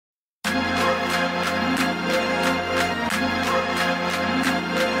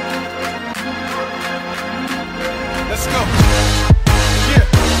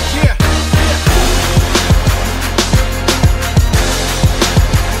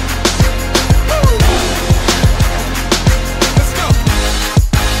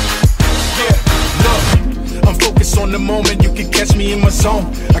moment, you can catch me in my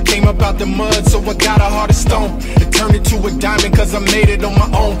zone. I came up out the mud, so I got a heart of stone. And turned it to a diamond, cause I made it on my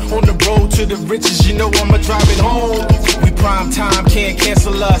own. On the road to the riches, you know I'ma drive it home. We prime time, can't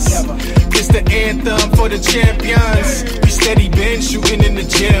cancel us. It's the anthem for the champions. We steady been shooting in the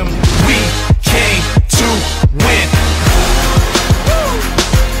gym. We came to win.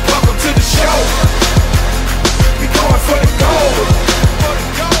 Welcome to the show. We going for the gold.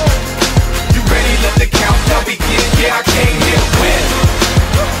 You ready? Let the countdown begin. Yeah, I came here to win.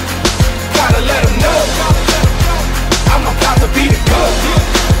 Gotta let them know I'm about to be the GOAT.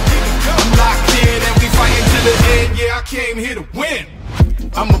 I'm locked in and we fighting to the end. Yeah, I came here to win.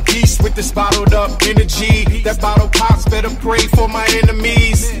 I'm a beast with this bottled up energy. That bottle pops, better pray for my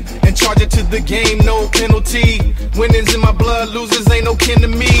enemies. And charge it to the game, no penalty. Winnings in my blood, losers ain't no kin to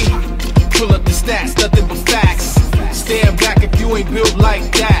me. Pull up the stats, nothing but facts. Stand back if you ain't built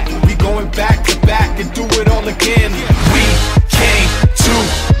like that. We going back to back and do it all again. We came to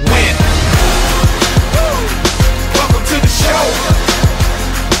win. Welcome to the show.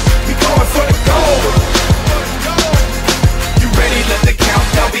 We going for the gold. You ready? Let the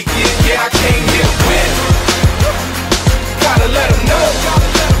countdown begin. Yeah, I came here to win. Gotta let them know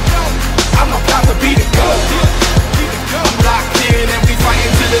I'm about to be the GOAT. I'm locked in and we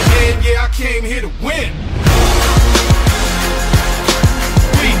fighting to the end. Yeah, I came here to win.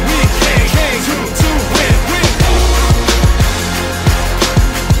 We came to win.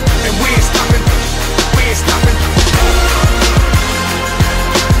 And we ain't stopping. We ain't stopping.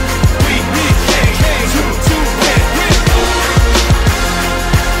 We came to win.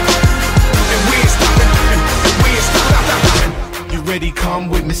 And we ain't stopping. And we ain't stopping. You ready? Come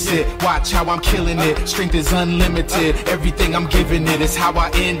witness it. Watch how I'm killing it. Strength is unlimited. Everything I'm giving it is how I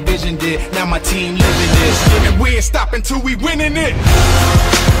envisioned it. Now my team living this. And we ain't stopping till we winning it.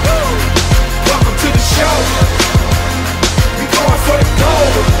 Welcome to the show. We going for the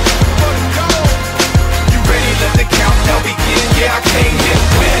gold. You ready? Let the countdown begin. Yeah, I came here to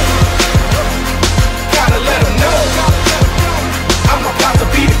win. Gotta let them know I'm about to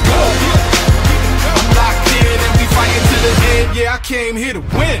be the GOAT. I'm locked in and we fighting to the end. Yeah, I came here to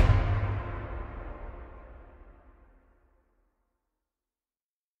win.